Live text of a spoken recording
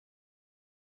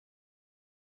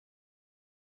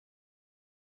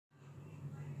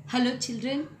Hello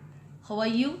children, how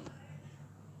are you?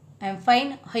 I am fine.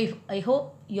 I hope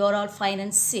you are all fine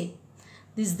and safe.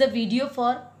 This is the video for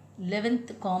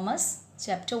 11th Commerce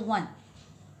chapter 1.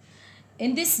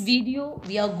 In this video,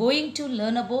 we are going to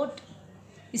learn about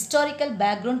historical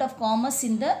background of commerce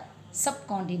in the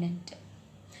subcontinent.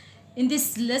 In this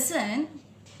lesson,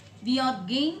 we are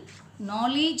gain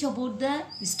knowledge about the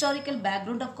historical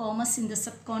background of commerce in the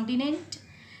subcontinent,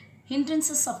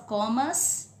 hindrances of commerce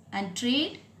and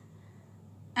trade,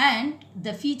 and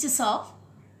the features of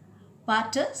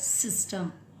barter system.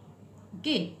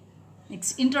 Okay,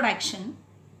 next introduction.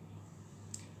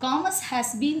 Commerce has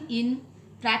been in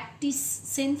practice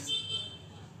since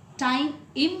time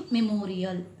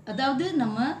immemorial. அதாவது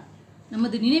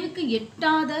நமது நினைவுக்கு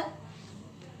எட்டாத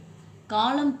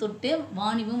காலம் தொட்டே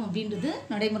வாணிபம் அப்படின்றது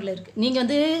நடைமுறையில் இருக்குது. நீங்கள்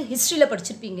வந்து ஹிஸ்ட்ரியில்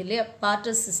படிச்சிருப்பீங்க இல்லையா,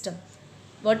 barter system.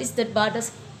 What is that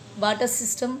barter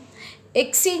system?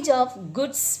 Exchange of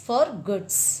goods for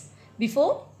goods before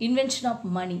invention of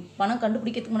money. பணம்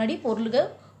கண்டுபிடிக்கிறதுக்கு முன்னாடி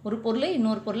ஒரு பொருளை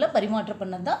இன்னொரு பொருளை பரிமாற்றம்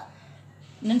பண்ணது தான்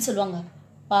என்னன்னு சொல்லுவாங்க,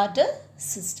 barter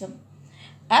system.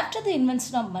 After the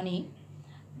invention of money,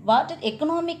 barter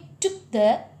economic took the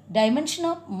dimension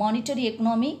of monetary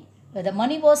economy, where the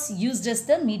money was used as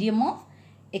the medium of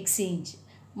exchange.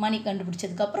 மணி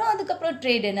கண்டுபிடிச்சதுக்கப்புறம் அதுக்கப்புறம்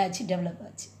ட்ரேட் என்னாச்சு, டெவலப்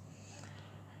ஆச்சு.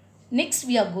 Next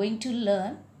we are going to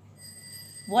learn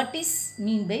what is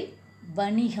mean by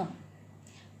vaniham.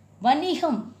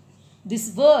 Vaniham, this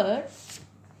word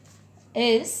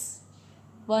is,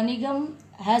 vaniham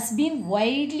has been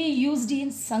widely used in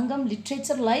Sangam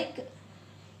literature like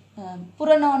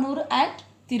Purananuru and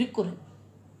Thirukkural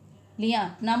இல்லையா.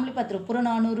 நாமளே பார்த்துருவோம்,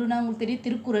 புறநானூறுனா உங்களுக்கு தெரியும்,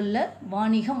 திருக்குறளில்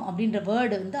வாணிகம் அப்படின்ற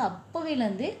வேர்டு வந்து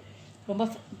அப்போவேலேருந்தே ரொம்ப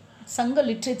சங்க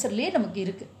லிட்ரேச்சர்லேயே நமக்கு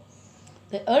இருக்குது.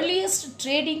 The earliest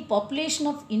trading population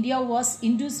of India was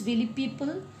Indus Valley people.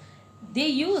 They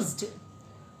used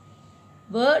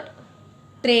word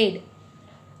trade.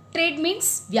 Trade means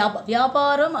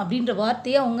வியாபாரம் அப்படின்ற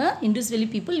வார்த்தையை அவங்க Indus Valley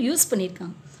people யூஸ்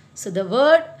பண்ணியிருக்காங்க. So the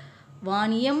word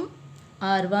வாணியம்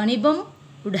or வாணிபம்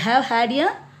would have had a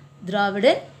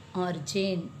Dravidan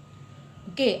origin.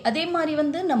 Okay, அதே மாதிரி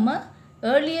வந்து நம்ம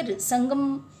earlier சங்கம்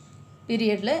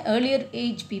பீரியடில் earlier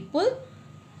age people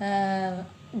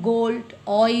gold,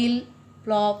 oil,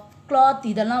 cloth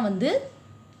இதெல்லாம் வந்து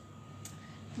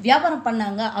வியாபாரம்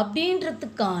பண்ணாங்க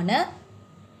அப்படின்றதுக்கான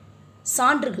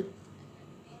சான்றுகள்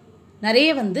நிறைய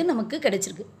வந்து நமக்கு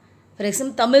கிடைச்சிருக்கு. For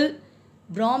example, Tamil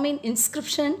Brahmin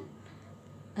inscription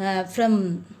from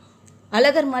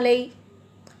Alagarmalai,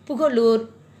 Pugalur,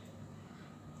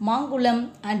 Mankulam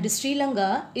and Sri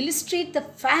Lanka illustrate the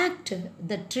fact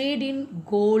that trade in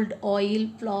gold, oil,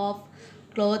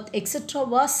 cloth, etc.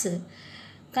 was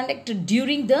conducted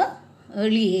during the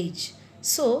early age.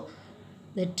 So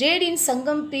the trade in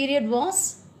Sangam period was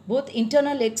both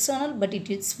internal and external, but it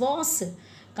was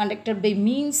conducted by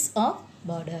means of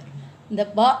barter. இந்த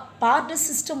barter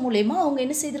system மூலமா அவங்க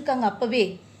என்ன செய்திருக்காங்க, அப்போவே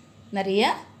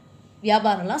நிறைய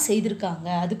வியாபாரம்லாம் செய்திருக்காங்க.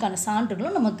 அதுக்கான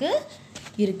சான்றுகளும் நமக்கு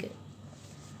இருக்குது.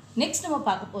 நெக்ஸ்ட் நம்ம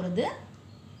பார்க்க போகிறது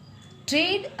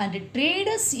trade and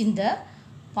traders in the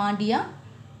Pandya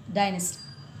dynasty.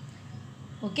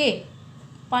 Okay,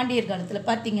 பாண்டியர் காலத்தில்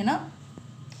பார்த்தீங்கன்னா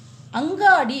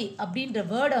அங்காடி அப்படின்ற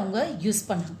வேர்டு அவங்க யூஸ்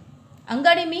பண்ணாங்க.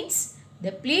 அங்காடி means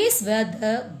the place where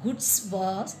the goods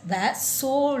where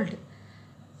sold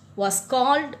was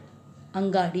called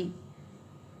அங்காடி.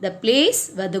 The place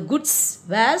where the goods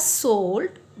where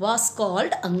sold was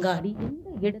called அங்காடி.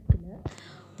 எந்த இடத்துல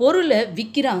பொருளை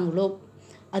விற்கிறாங்களோ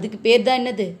அதுக்கு பேர் தான்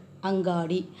என்னது,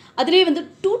 அங்காடி. அதுலேயே வந்து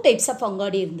 2 டைப்ஸ் ஆஃப்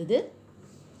அங்காடி இருந்தது,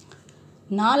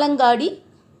 நாலங்காடி,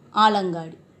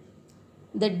 ஆலங்காடி.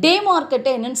 இந்த டே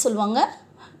மார்க்கெட்டை என்னென்னு சொல்லுவாங்க,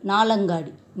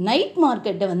 நாலங்காடி. நைட்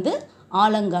மார்க்கெட்டை வந்து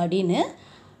ஆலங்காடின்னு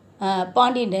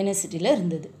பாண்டியன் டைனசிட்டியில்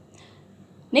இருந்தது.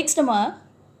 நெக்ஸ்ட் நம்ம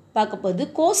பார்க்க போகுது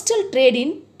கோஸ்டல் ட்ரேட்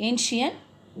இன் ஏன்ஷியன்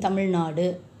தமிழ்நாடு.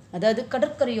 அதாவது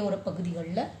கடற்கரையோர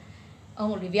பகுதிகளில்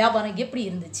அவங்களுடைய வியாபாரம் எப்படி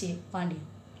இருந்துச்சு பாண்டியன்.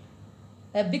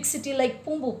 பிக் சிட்டி லைக்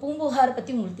பூம்புகாரை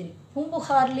பற்றி உங்களுக்கு தெரியும்.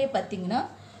 பூம்புகார்லேயே பார்த்தீங்கன்னா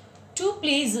 2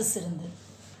 பிளேசஸ் இருந்தது.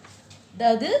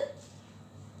 அதாவது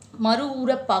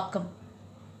மறுஊரப்பாக்கம்,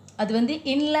 அது வந்து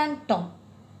இன்லேண்ட் டவுன்.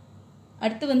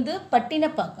 அடுத்து வந்து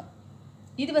பட்டினப்பாக்கம்,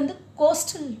 இது வந்து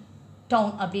கோஸ்டல்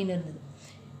டவுன் அப்படின்னு இருந்தது.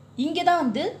 இங்கே தான்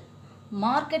வந்து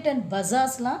மார்க்கெட் அண்ட்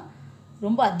பஜார்ஸ்லாம்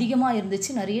ரொம்ப அதிகமாக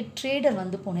இருந்துச்சு, நிறைய ட்ரேடர்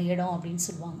வந்து போன இடம் அப்படின்னு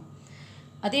சொல்லுவாங்க.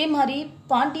 அதே மாதிரி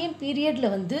பாண்டியன்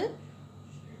பீரியடில் வந்து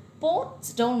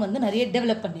போர்ட்ஸ் டவுன் வந்து நிறைய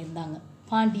டெவலப் பண்ணியிருந்தாங்க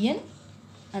பாண்டியன்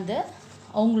அந்த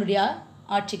அவங்களுடைய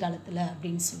ஆட்சி காலத்தில்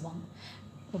அப்படின்னு சொல்லுவாங்க.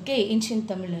 ஓகே, ஏன்ஷியன்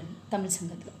தமிழ்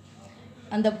சங்கத்தில்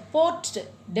அந்த போர்ட்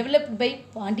டெவலப்ட் பை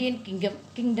பாண்டியன்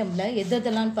கிங்டமில்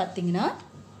எதெல்லாம் பார்த்தீங்கன்னா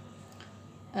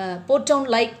Port town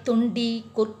like Tundi,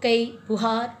 Kurkai,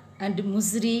 Buhar and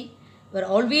Musri were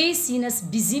always seen as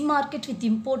busy market with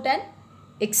import and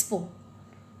export.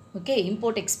 Okay,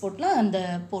 import exportla and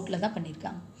the portla da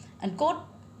pannirukanga. And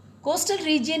coastal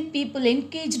region people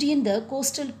engaged in the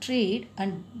coastal trade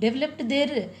and developed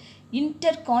their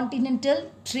intercontinental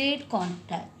trade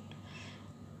contact.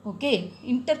 Okay,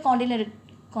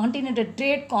 intercontinental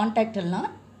trade contact எல்லாம்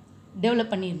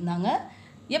develop பண்ணியிருந்தாங்க.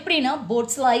 எப்படின்னா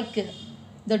boats like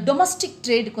the domestic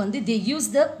tradeக்கு வந்து they use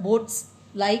the boats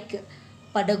like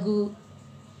படகு,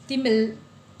 திமில்,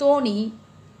 தோணி,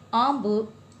 ஆம்பு,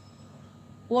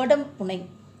 ஓடம்புனை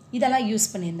இதெல்லாம் use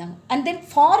பண்ணியிருந்தாங்க. And then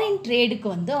foreign ட்ரேடுக்கு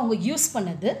வந்து அவங்க use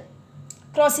பண்ணது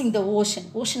கிராசிங் த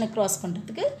ஓஷனை கிராஸ்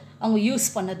பண்ணுறதுக்கு அவங்க யூஸ்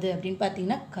பண்ணது அப்படின்னு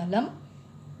பார்த்தீங்கன்னா கலம்,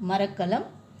 மரக்கலம்,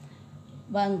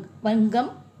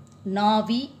 வங்கம்,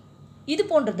 நாவி இது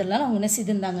போன்றதெல்லாம் அவங்க என்ன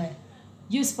செய்திருந்தாங்க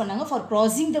யூஸ் பண்ணாங்க for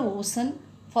crossing the ocean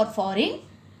for foreign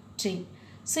trade.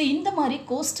 So இந்த மாதிரி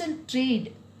கோஸ்டல் ட்ரேட்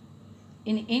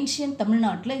இன் ஏன்ஷியன்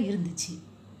தமிழ்நாட்டில் இருந்துச்சு.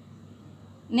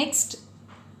 Next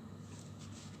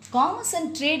commerce and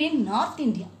trade in north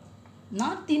India.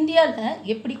 North இந்தியாவில்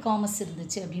எப்படி காமர்ஸ்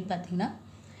இருந்துச்சு அப்படின்னு பார்த்தீங்கன்னா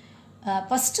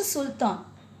ஃபஸ்ட்டு சுல்தான்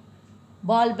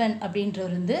பால்பன்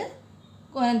அப்படின்றவர் வந்து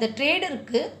இந்த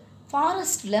ட்ரேடருக்கு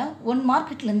ஃபாரஸ்ட்டில் ஒன்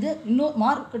மார்க்கெட்லேருந்து இன்னொரு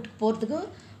மார்க்கெட்டுக்கு போகிறதுக்கு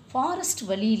ஃபாரஸ்ட்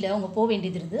வழியில் அவங்க போக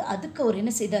வேண்டியது இருந்தது. அதுக்கு அவர்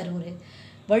என்ன செய்தார், ஒரு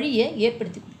வழியை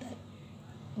ஏற்படுத்தி கொடுத்தார்.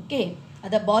 ஓகே,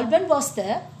 அதை பால்பன் was the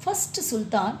first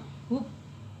Sultan who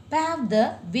பேவ் the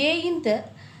way in the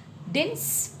dense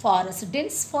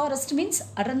forest means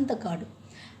அடர்ந்த காடு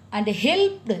and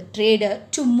helped trader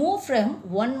to move from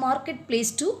one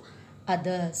marketplace to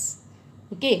others.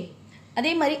 Okay,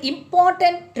 அதே மாதிரி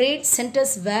important trade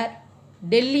centers were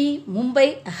Delhi, Mumbai,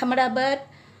 Ahmedabad,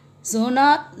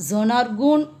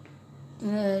 Zonargun,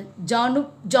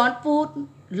 Jaunpur,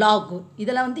 Lahore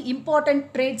இதெல்லாம் வந்து important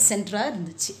trade center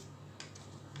இருந்துச்சு.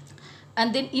 And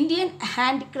then Indian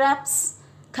handicrafts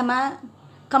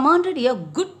commanded a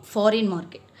good foreign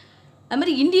market. அது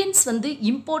மாதிரி Indians வந்து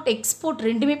import export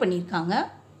ரெண்டுமே பண்ணியிருக்காங்க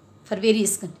ஃபார்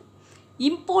வேரியஸ் கண்ட்ரி.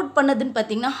 இம்போர்ட் பண்ணதுன்னு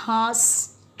பார்த்திங்கன்னா hours,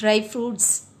 dry fruits,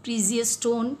 precious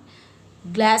stone,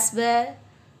 glassware,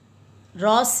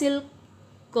 ரா சில்க்,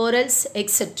 கோரல்ஸ்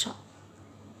எக்ஸெட்ரா.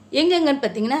 எங்கெங்கன்னு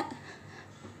பார்த்திங்கன்னா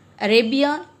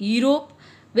Arabia, Europe,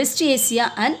 west Asia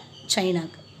and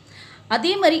சைனாக்கு.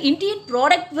 அதே மாதிரி இந்தியன்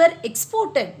ப்ராடக்ட் வேர்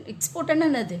எக்ஸ்போர்ட்டட்னா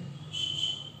என்னது,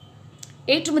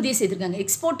 ஏற்றுமதியை செய்திருக்காங்க.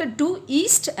 Exported to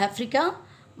east Africa,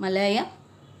 Malaya,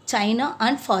 China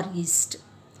and for east.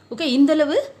 Okay,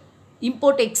 இந்தளவு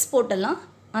import export எல்லாம்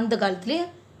அந்த காலத்திலே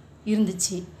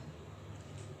இருந்துச்சு.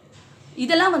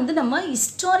 இதெல்லாம் வந்து நம்ம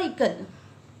ஹிஸ்டாரிக்கல்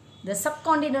இந்த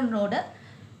சப்காண்டினோட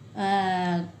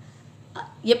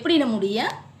எப்படி நம்முடைய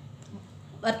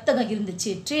வர்த்தகம்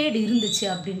இருந்துச்சு, ட்ரேடு இருந்துச்சு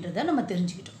அப்படின்றத நம்ம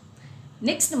தெரிஞ்சுக்கிட்டோம்.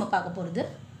 நெக்ஸ்ட் நம்ம பார்க்க போகிறது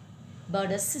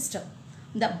பார்ட்டர் சிஸ்டம்.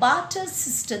 இந்த பார்ட்டர்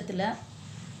சிஸ்டத்தில்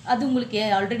அது உங்களுக்கு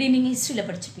ஆல்ரெடி நீங்கள் ஹிஸ்ட்ரியில்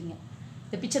படிச்சுப்பீங்க.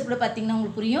 இந்த பிக்சர் கூட பார்த்தீங்கன்னா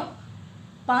உங்களுக்கு புரியும்.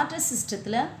 பார்ட்டர்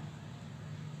சிஸ்டத்தில்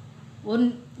ஒன்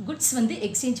குட்ஸ் வந்து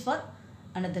எக்ஸ்சேஞ்ச் ஃபார்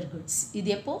அனதர் குட்ஸ்.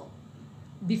 இது எப்போ,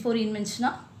 before invention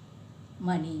of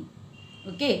money.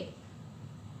 Okay,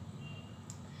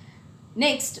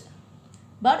 next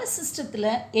partner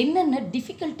சிஸ்டத்தில் என்னென்ன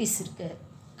டிஃபிகல்ட்டிஸ் இருக்குது,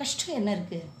 கஷ்டம் என்ன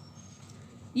இருக்குது?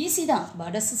 ஈஸி தான்.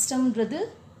 பார்ட்டர் சிஸ்டம்ன்றது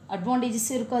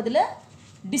அட்வான்டேஜஸும் இருக்கும், அதில்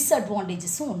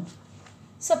டிஸ்அட்வான்டேஜஸும் உண்டு.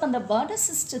 ஸோ அப்போ அந்த பார்ட்டர்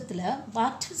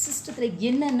சிஸ்டத்தில்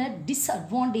என்னென்ன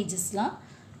டிஸ்அட்வான்டேஜஸ்லாம்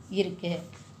இருக்குது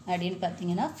அப்படின்னு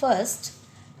பார்த்தீங்கன்னா, first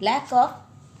lack of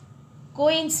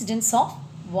coincidence of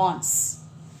wants.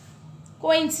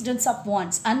 Coincidence of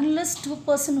wants. Unless two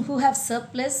persons who have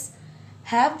surplus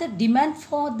have the demand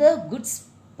for the goods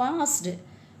passed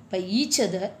by each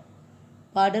other,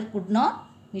 barter could not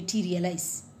materialize.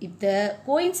 If the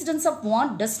coincidence of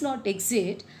want does not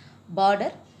exist,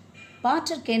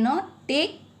 barter cannot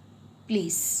take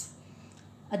place.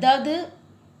 அதாவது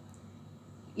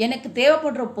எனக்கு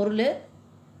தேவைப்படுற பொருள்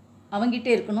அவங்கிட்ட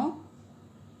இருக்கணும்,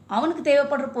 அவனுக்கு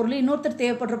தேவைப்படுற பொருள் இன்னொருத்தர்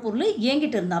தேவைப்படுற பொருள்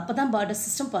என்கிட்ட இருந்தால் அப்போ தான் பார்ட்டர்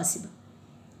சிஸ்டம் பாசிபிள்.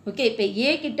 ஓகே, இப்போ ஏ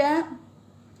கிட்ட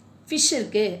ஃபிஷ்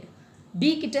இருக்குது, பி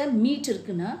கிட்ட மீட்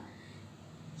இருக்குன்னா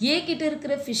ஏ கிட்ட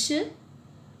இருக்கிற ஃபிஷ்ஷு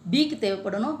பிக்கு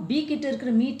தேவைப்படணும், பி கிட்ட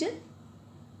இருக்கிற மீட்டு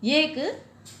ஏக்கு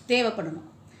தேவைப்படணும்.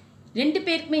 ரெண்டு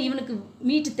பேருக்குமே இவனுக்கு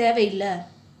மீட்டு தேவையில்லை,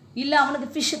 இல்லை அவனுக்கு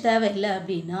ஃபிஷ்ஷு தேவையில்லை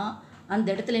அப்படின்னா அந்த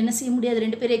இடத்துல என்ன செய்ய முடியாது,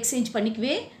 ரெண்டு பேரும் எக்ஸ்சேஞ்ச்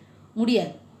பண்ணிக்கவே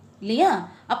முடியாது இல்லையா?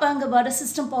 அப்போ அங்கே பார்ட்டர்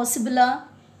சிஸ்டம்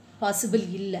பாசிபிள்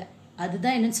இல்லை.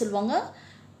 அதுதான் என்னன்னு சொல்லுவாங்க,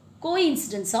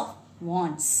 கோஇன்சிடென்ஸ் ஆஃப்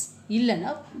வாண்ட்ஸ்.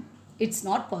 இல்லைன்னா இட்ஸ்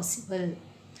நாட் பாசிபிள்.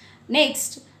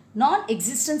 நெக்ஸ்ட், நான்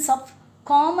existence of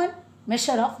common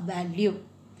measure of value.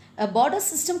 A barter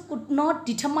system could not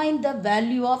determine the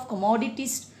value of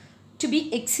commodities to be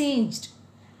exchanged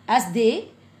as they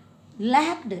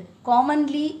lacked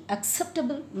commonly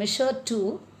acceptable measure to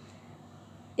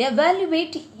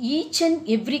evaluate each and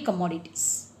every commodities.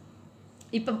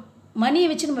 இப்போ மணியை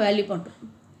வச்சு நம்ம value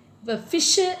பண்ணுறோம். இப்போ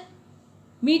fish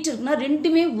meet இருக்குன்னா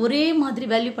ரெண்டுமே ஒரே மாதிரி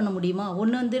வேல்யூ பண்ண முடியுமா?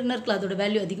 ஒன்று வந்து என்ன இருக்கலாம், அதோட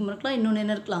வேல்யூ அதிகமாக இருக்கலாம், இன்னொன்று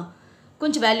என்ன இருக்கலாம்,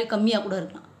 கொஞ்சம் வேல்யூ கம்மியாக கூட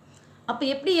இருக்கலாம். அப்போ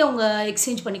எப்படி அவங்க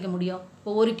எக்ஸ்சேஞ்ச் பண்ணிக்க முடியும்?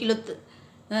 இப்போ 1 கிலோ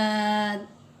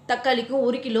தக்காளிக்கும்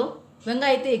 1 கிலோ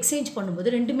வெங்காயத்தை எக்ஸ்சேஞ்ச்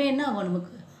பண்ணும்போது ரெண்டுமே என்ன ஆகும்,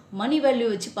 நமக்கு மணி வேல்யூ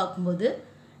வச்சு பார்க்கும்போது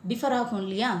டிஃபர் ஆகும்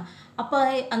இல்லையா? அப்போ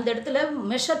அந்த இடத்துல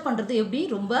மெஷர் பண்ணுறது எப்படி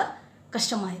ரொம்ப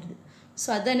கஷ்டமாயிடுது. ஸோ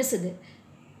அதான் என்ன செய்யுது,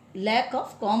 lack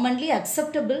of commonly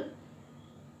acceptable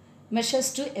measures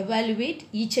to evaluate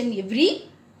each and every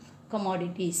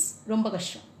commodities. ரொம்ப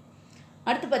கஷ்டம்.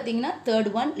 அடுத்து பார்த்தீங்கன்னா third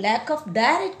one, lack of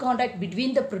direct contact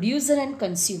between the producer and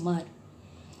consumer.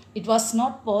 It was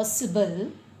not possible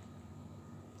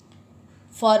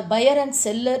for buyer and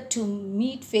seller to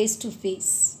meet face to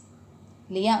face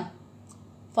இல்லையா,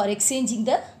 for exchanging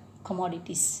the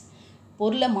commodities.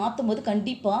 பொருளை மாற்றும் போது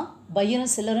கண்டிப்பாக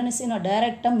பையரும் செல்லரும் செய்யணும்,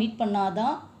 டைரெக்டாக மீட்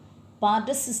பண்ணாதான்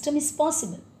barter system is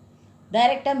possible.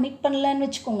 டைரெக்டாக meet பண்ணலன்னு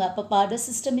வச்சுக்கோங்க, அப்போ border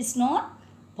system is not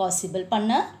possible,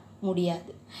 பண்ண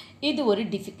முடியாது. இது ஒரு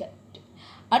டிஃபிகல்ட்.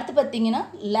 அடுத்து பார்த்தீங்கன்னா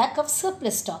lack of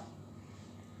surplus stock.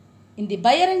 In the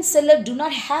pier and seller to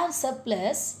not have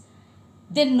surplus,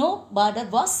 then no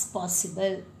border was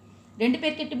possible. ரெண்டு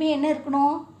பேர்கிட்டமே என்ன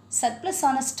இருக்கணும், சர்ப்ளஸ்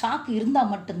ஆன ஸ்டாக்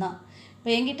இருந்தால் மட்டும்தான்.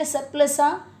 இப்போ எங்கிட்ட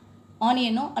சர்ப்ளஸாக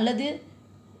ஆனியனோ அல்லது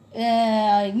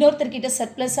இன்னொருத்தர்கிட்ட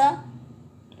சர்ப்ளஸாக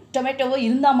டொமேட்டோவோ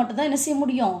இருந்தால் மட்டும்தான் என்ன செய்ய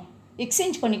முடியும்,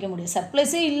 எக்ஸ்சேஞ்ச் பண்ணிக்க முடியும்.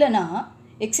 சர்ப்ளஸே இல்லைன்னா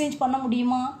எக்ஸ்சேஞ்ச் பண்ண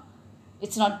முடியுமா?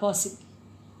 It's not possible.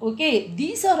 Okay,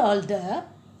 these are all the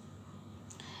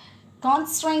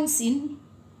கான்ஸ்ட்ரைன்ஸ் in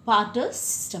barter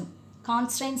system.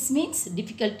 கான்ஸ்ட்ரைன்ஸ் means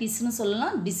டிஃபிகல்ட்டிஸ்னு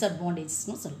சொல்லலாம்,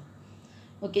 டிஸ்அட்வான்டேஜஸ்னு சொல்லலாம்.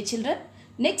 Okay children,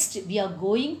 next we are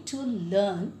going to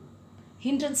learn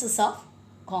hindrances of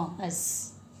commerce.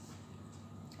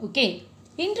 Okay,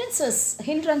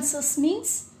 hindrances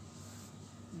means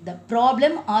the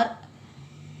problem or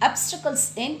obstacles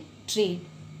in trade.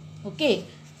 Okay,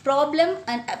 problem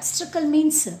and obstacle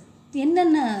means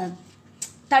என்னென்ன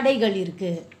தடைகள்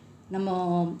இருக்குது நம்ம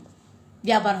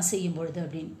வியாபாரம் செய்யும் பொழுது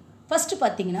அப்படின்னு. ஃபஸ்ட்டு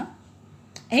பார்த்தீங்கன்னா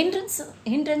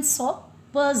hindrance of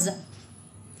person.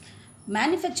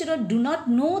 Manufacturer do not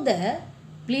know the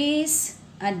place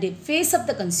and the face of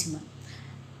the consumer.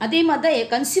 அதே மாதிரி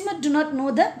தான் consumer do not know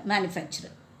the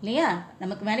manufacturer இல்லையா?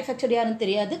 நமக்கு மேனுஃபேக்சர் யாருன்னு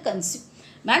தெரியாது,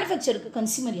 மேனுஃபேக்சருக்கு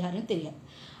கன்சியூமர் யாருன்னு தெரியாது.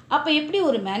 அப்போ எப்படி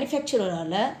ஒரு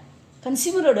மேனுஃபேக்சரால்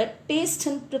கன்சியூமரோட டேஸ்ட்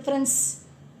அண்ட் ப்ரிஃபரன்ஸ்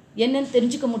என்னன்னு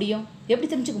தெரிஞ்சுக்க முடியும்? எப்படி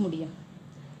தெரிஞ்சுக்க முடியும்?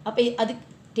 அப்போ அது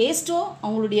டேஸ்ட்டோ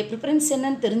அவங்களுடைய ப்ரிஃபரன்ஸ்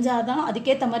என்னன்னு தெரிஞ்சால் தான்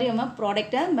அதுக்கேற்ற மாதிரி நம்ம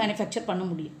ப்ராடக்டை மேனுஃபேக்சர் பண்ண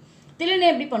முடியும்.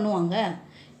 தெரியலனா எப்படி பண்ணுவாங்க?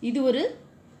 இது ஒரு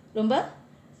ரொம்ப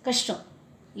கஷ்டம்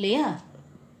இல்லையா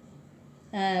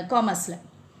காமர்ஸில்.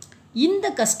 இந்த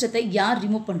கஷ்டத்தை யார்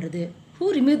ரிமூவ் பண்ணுறது? Who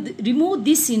remove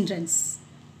this hindrance?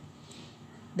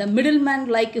 The middleman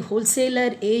like a wholesaler,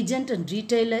 agent and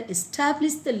retailer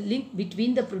establish the link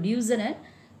between the producer and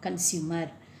consumer.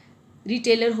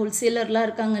 Retailer ஹோல்சேலர்லாம்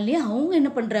இருக்காங்க இல்லையா, அவங்க என்ன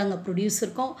பண்ணுறாங்க,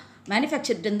 ப்ரொடியூசருக்கும்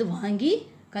மேனுஃபேக்சர்ட்டேருந்து வாங்கி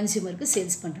கன்சியூமருக்கு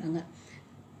சேல்ஸ் பண்ணுறாங்க.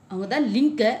 அவங்க தான்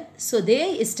லிங்கை. So they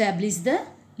establish the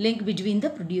link between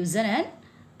the producer and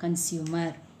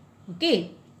consumer. Okay,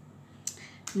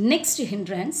 next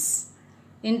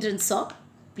hindrance of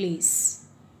place.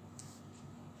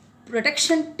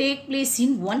 Production take place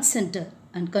in one center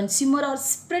and consumer are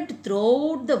spread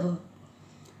throughout the world.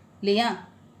 இல்லையா,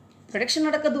 ப்ரொடக்ஷன்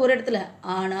நடக்கிறது ஒரு இடத்துல,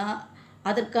 ஆனால்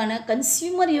அதற்கான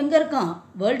கன்சியூமர் எங்கே இருக்கான்,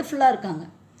 வேர்ல்டு ஃபுல்லாக இருக்காங்க.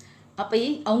 அப்போ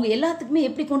அவங்க எல்லாத்துக்குமே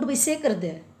எப்படி கொண்டு போய்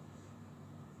சேர்க்கறது?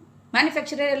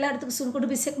 மேனுஃபேக்சரர் எல்லா இடத்துக்கும் கொண்டு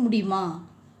போய் சேர்க்க முடியுமா?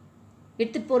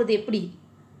 எடுத்துகிட்டு போகிறது எப்படி?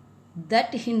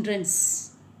 That hindrance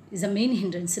is a main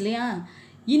hindrance இல்லையா?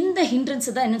 இந்த hindrance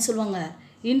தான் என்ன சொல்லுவாங்க,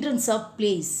 hindrance of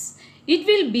place. It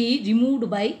will be removed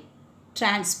by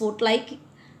transport like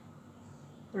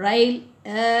rail,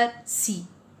 air, sea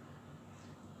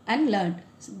and land.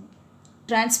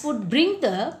 Transport bring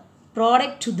the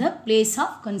product to the place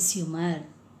of consumer.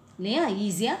 இல்லையா,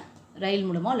 ஈஸியாக ரயில்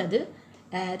மூலமாக அல்லது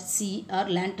ஏர், C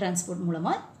R land transport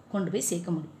மூலமாக கொண்டு போய்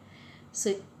சேர்க்க முடியும். So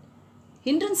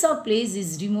hindrance of place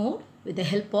is removed with the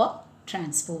help of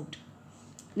transport.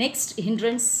 Next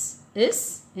hindrance is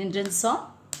hindrance of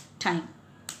time.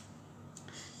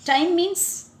 Time means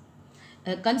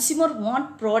a consumer want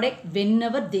product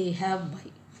whenever they have buy.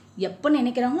 எப்போ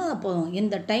நினைக்கிறாங்களோ அப்போ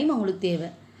எந்த time அவங்களுக்கு தேவை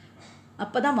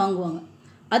அப்போ தான் வாங்குவாங்க.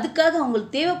 அதுக்காக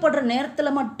அவங்களுக்கு தேவைப்படுற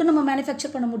நேரத்தில் மட்டும் நம்ம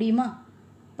மேனுஃபேக்சர் பண்ண முடியுமா,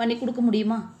 பண்ணி கொடுக்க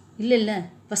முடியுமா? இல்லை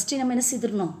ஃபஸ்ட்டு நம்ம என்ன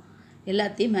செய்திடணும்,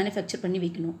 எல்லாத்தையும் மேனுஃபேக்சர் பண்ணி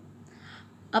வைக்கணும்.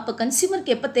 அப்போ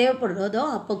கன்சியூமருக்கு எப்போ தேவைப்படுறதோ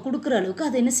அப்போ கொடுக்குற அளவுக்கு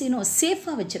அதை என்ன செய்யணும்,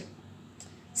 சேஃபாக வச்சிடணும்.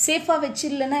 சேஃபாக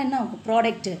வச்சிடலன்னா என்ன ஆகும்,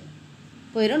 ப்ராடக்ட்டு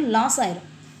போயிடும், லாஸ் ஆயிரும்.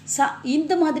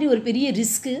 இந்த மாதிரி ஒரு பெரிய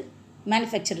ரிஸ்க்கு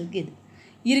மேனுஃபேக்சருக்கு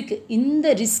இருக்குது. இந்த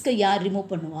ரிஸ்க்கை யார்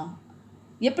ரிமூவ் பண்ணுவா,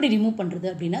 எப்படி ரிமூவ் பண்ணுறது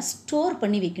அப்படின்னா ஸ்டோர்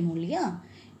பண்ணி வைக்கணும் இல்லையா.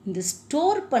 இந்த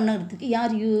ஸ்டோர் பண்ணுறதுக்கு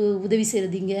யார் உதவி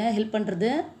செய்கிறது, இங்கே ஹெல்ப்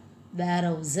பண்ணுறது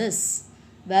வேர்ஹவுசஸ்.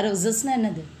 வேர்ஹவுசஸ்னால்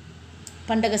என்னது,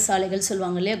 பண்டக சாலைகள்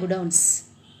சொல்லுவாங்க இல்லையா, குடவுன்ஸ்.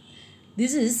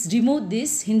 This is remove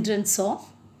this hindrance of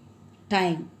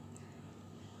time.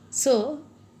 So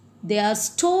they are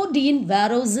stored in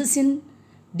warehouses in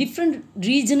different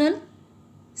regional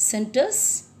centers.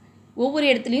 ஒவ்வொரு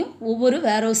இடத்துலையும் ஒவ்வொரு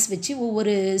வேர்ஹவுஸ் வச்சு,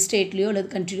 ஒவ்வொரு ஸ்டேட்லேயோ அல்லது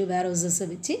கண்ட்ரிலையோ வேர்ஹவுசஸை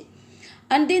வச்சு,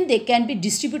 and then they can be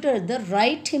distributed at the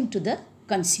right time to the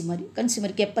consumer.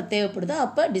 கன்சியூமருக்கு எப்போ தேவைப்படுதோ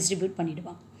அப்போ டிஸ்ட்ரிபியூட்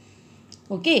பண்ணிவிடுவாங்க.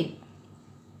 Okay,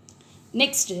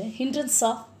 next hindrance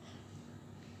of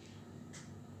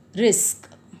risk.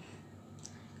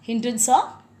 hindrance of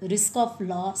risk of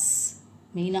loss.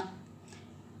 மெயினாக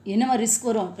என்னவா ரிஸ்க்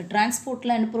வரும், இப்போ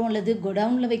டிரான்ஸ்போர்ட்டில் அனுப்புகிறோம் அல்லது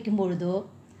கொடவுனில் வைக்கும்பொழுதோ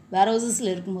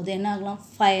வேர்ஹவுசஸில் இருக்கும்போது என்ன ஆகலாம்,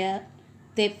 ஃபயர்,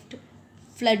 தெஃப்ட்,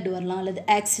 ஃப்ளட் வரலாம் அல்லது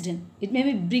accident. It may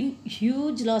be bring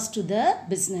huge loss to the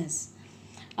business.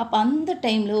 அப்போ அந்த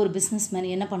டைமில் ஒரு பிஸ்னஸ் மேன்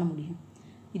என்ன பண்ண முடியும்,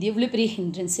 இது எவ்வளோ பெரிய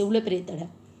ஹிண்ட்ரன்ஸ், எவ்வளோ பெரிய தடை.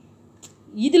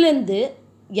 இதுலேருந்து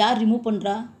யார் ரிமூவ்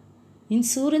பண்ணுறா,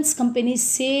 insurance company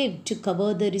save to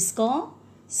cover the risk of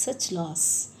such loss.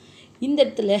 இந்த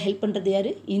இடத்துல ஹெல்ப் பண்ணுறது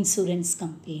யார், இன்சூரன்ஸ்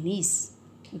கம்பெனிஸ்.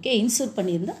 ஓகே, இன்சூர்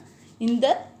பண்ணியிருந்தால் இந்த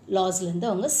லாஸ்லேருந்து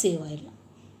அவங்க சேவ் ஆயிடலாம்.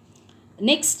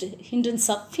 Next hindrance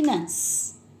of finance.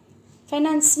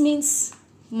 Finance means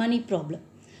money problem.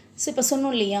 So இப்போ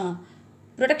சொன்னோம் இல்லையா,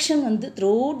 ப்ரொடக்ஷன் வந்து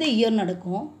த்ரூஅவுட் த இயர்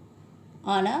நடக்கும்.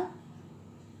 ஆனால்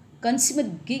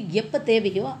கன்சியூமருக்கு எப்போ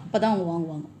தேவையோ அப்போ தான் அவங்க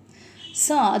வாங்குவாங்க.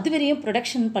 ஸோ அது வரையும்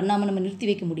ப்ரொடக்ஷன் பண்ணாமல் நம்ம நிறுத்தி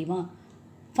வைக்க முடியுமா,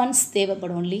 ஃபண்ட்ஸ்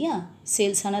தேவைப்படும் இல்லையா,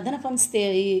 சேல்ஸ் ஆனால் தானே ஃபண்ட்ஸ்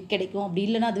கிடைக்கும். அப்படி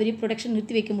இல்லைனா அது வரையும் ப்ரொடக்ஷன்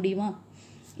நிறுத்தி வைக்க முடியுமா,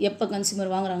 எப்போ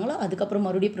கன்சியூமர் வாங்குறாங்களோ அதுக்கப்புறம்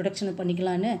மறுபடியும் ப்ரொடக்ஷனை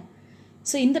பண்ணிக்கலான்னு.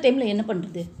 ஸோ இந்த டைமில் என்ன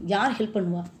பண்ணுறது, யார் ஹெல்ப்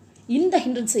பண்ணுவா, இந்த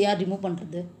ஹிண்ட்ரன்ஸை யார் ரிமூவ்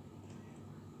பண்ணுறது.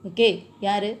 ஓகே,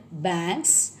 யார்,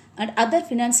 banks and other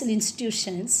financial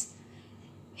institutions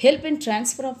help in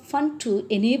transfer of fund to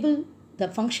enable the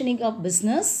functioning of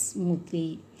business smoothly.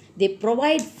 They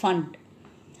provide fund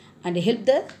and help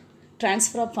the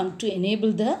transfer of fund to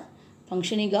enable the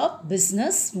functioning of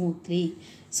business smoothly.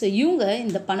 So இவங்க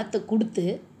இந்த பணத்தை கொடுத்து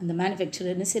அந்த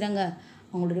manufacturer என்ன செய்கிறாங்க,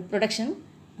 அவங்களோட production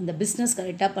அந்த business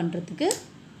கரெக்டாக பண்ணுறதுக்கு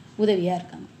உதவியாக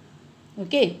இருக்காங்க.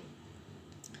 Okay,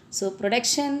 so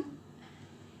production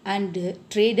and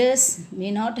traders may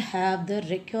not have the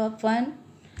require fund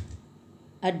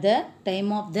at the time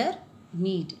of Dhar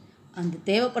NEET. அந்த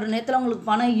தேவைப்படுற நேரத்தில் அவங்களுக்கு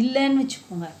பணம் இல்லைன்னு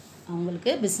வச்சுக்கோங்க,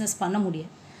 அவங்களுக்கு பிஸ்னஸ் பண்ண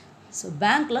முடியாது. ஸோ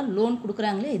பேங்க்கில் லோன்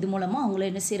கொடுக்குறாங்களே, இது மூலமாக அவங்கள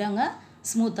என்ன செய்கிறாங்க,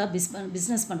 ஸ்மூத்தாக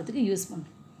பிஸ்னஸ் பண்ணுறதுக்கு யூஸ்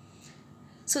பண்ணுறோம்.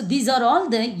 So these are all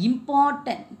the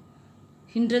important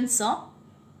hindrance of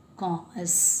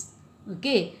commerce.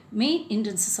 Okay, main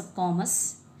hindrances of commerce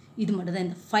இது மட்டும் தான்.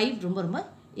 இந்த 5 ரொம்ப ரொம்ப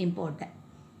இம்பார்ட்டன்ட்.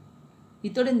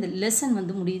 இதோட இந்த லெசன்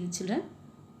வந்து முடியுது சில்ட்ரன்.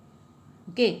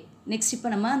 ஓகே, நெக்ஸ்ட் இப்போ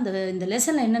நம்ம இந்த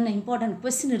லெசனில் என்னென்ன இம்பார்ட்டன்ட்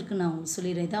கொஸ்டின் இருக்குன்னு நான் உங்களுக்கு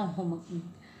சொல்லிடுறேன். இதான் homework.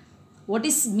 What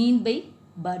is mean by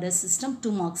border system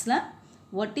 2 மார்க்ஸில்,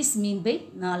 what is mean by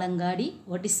Nalangadi,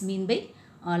 what is mean by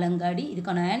Alangadi,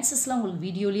 இதுக்கான ஆன்சர்ஸ்லாம் உங்களுக்கு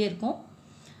வீடியோலேயே இருக்கும்.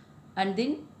 And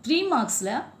then 3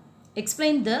 மார்க்ஸில்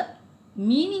explain the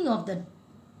meaning of the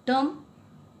term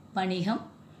வணிகம்.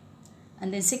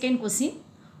 And then second question,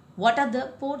 what are the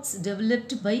ports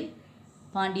developed by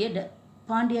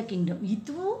Pandya kingdom.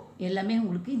 இதுவும் எல்லாமே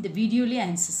உங்களுக்கு இந்த வீடியோலேயே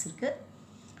ஆன்சர்ஸ் இருக்குது.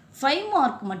 5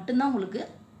 மார்க் மட்டும்தான் உங்களுக்கு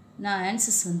நான்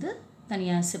ஆன்சர்ஸ் வந்து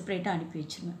தனியாக செப்பரேட்டாக அனுப்பி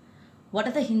வச்சுருவேன். What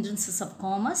are the hindrances of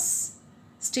commerce,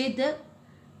 state the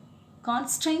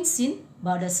constraints in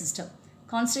border system.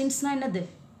 constraintsனால் என்னது,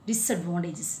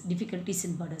 disadvantages, difficulties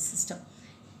in border system.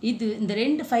 இது இந்த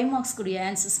 2 5 மார்க்ஸ் கூடிய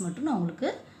ஆன்சர்ஸ் மட்டும் நான்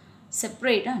உங்களுக்கு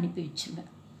செப்பரேட்டாக அனுப்பி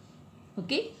வச்சுருவேன்.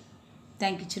 Okay,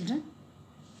 thank you children.